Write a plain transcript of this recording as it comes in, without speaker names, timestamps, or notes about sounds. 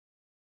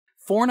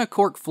Forna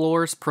Cork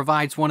Floors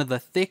provides one of the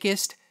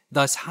thickest,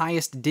 thus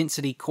highest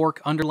density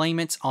cork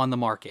underlayments on the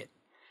market.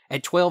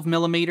 At 12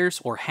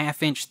 millimeters or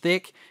half-inch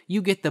thick,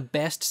 you get the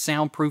best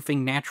soundproofing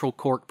natural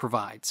cork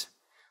provides.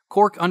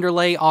 Cork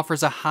underlay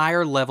offers a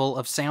higher level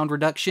of sound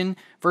reduction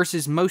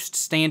versus most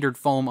standard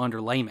foam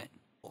underlayment.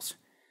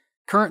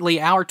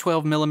 Currently, our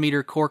 12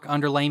 millimeter cork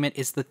underlayment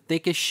is the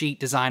thickest sheet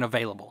design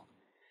available.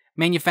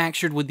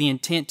 Manufactured with the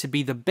intent to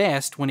be the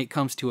best when it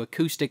comes to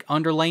acoustic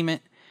underlayment,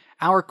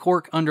 our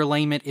cork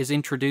underlayment is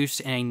introduced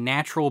in a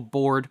natural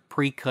board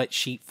pre-cut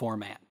sheet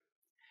format.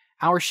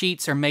 Our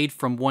sheets are made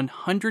from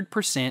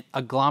 100%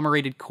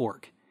 agglomerated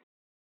cork.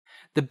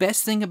 The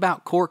best thing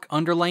about cork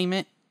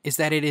underlayment is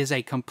that it is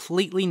a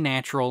completely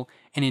natural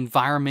and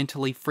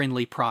environmentally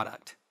friendly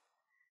product.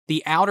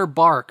 The outer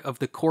bark of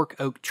the cork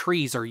oak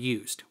trees are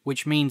used,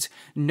 which means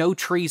no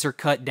trees are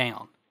cut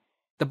down.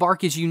 The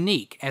bark is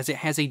unique as it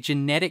has a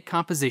genetic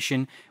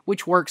composition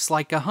which works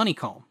like a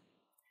honeycomb.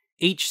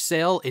 Each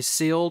cell is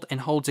sealed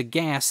and holds a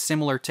gas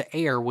similar to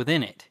air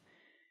within it.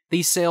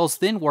 These cells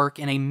then work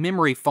in a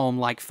memory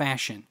foam-like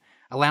fashion,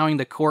 allowing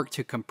the cork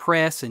to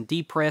compress and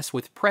depress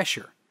with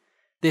pressure.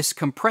 This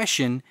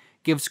compression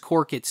gives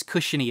cork its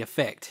cushiony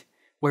effect,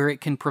 where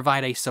it can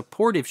provide a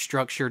supportive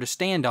structure to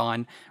stand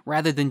on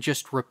rather than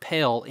just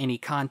repel any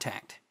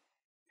contact.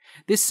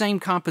 This same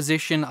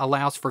composition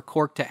allows for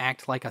cork to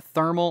act like a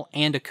thermal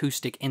and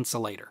acoustic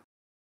insulator.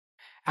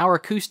 Our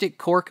acoustic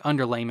cork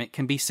underlayment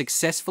can be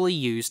successfully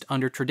used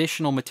under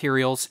traditional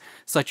materials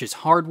such as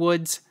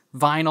hardwoods,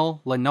 vinyl,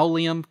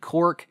 linoleum,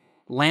 cork,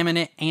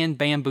 laminate, and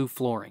bamboo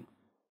flooring.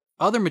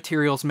 Other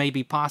materials may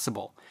be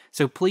possible,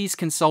 so please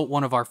consult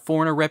one of our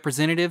Forna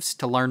representatives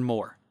to learn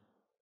more.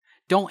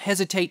 Don't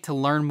hesitate to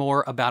learn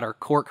more about our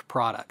cork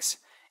products.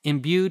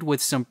 Imbued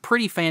with some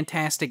pretty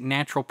fantastic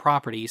natural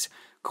properties,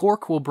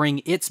 cork will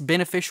bring its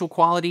beneficial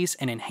qualities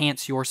and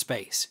enhance your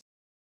space.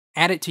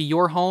 Add it to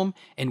your home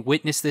and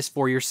witness this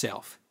for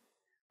yourself.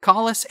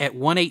 Call us at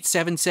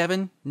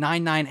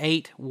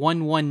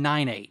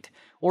 1-877-998-1198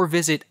 or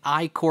visit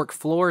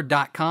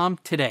icorkfloor.com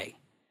today.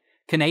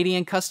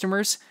 Canadian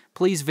customers,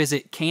 please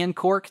visit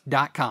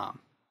cancork.com.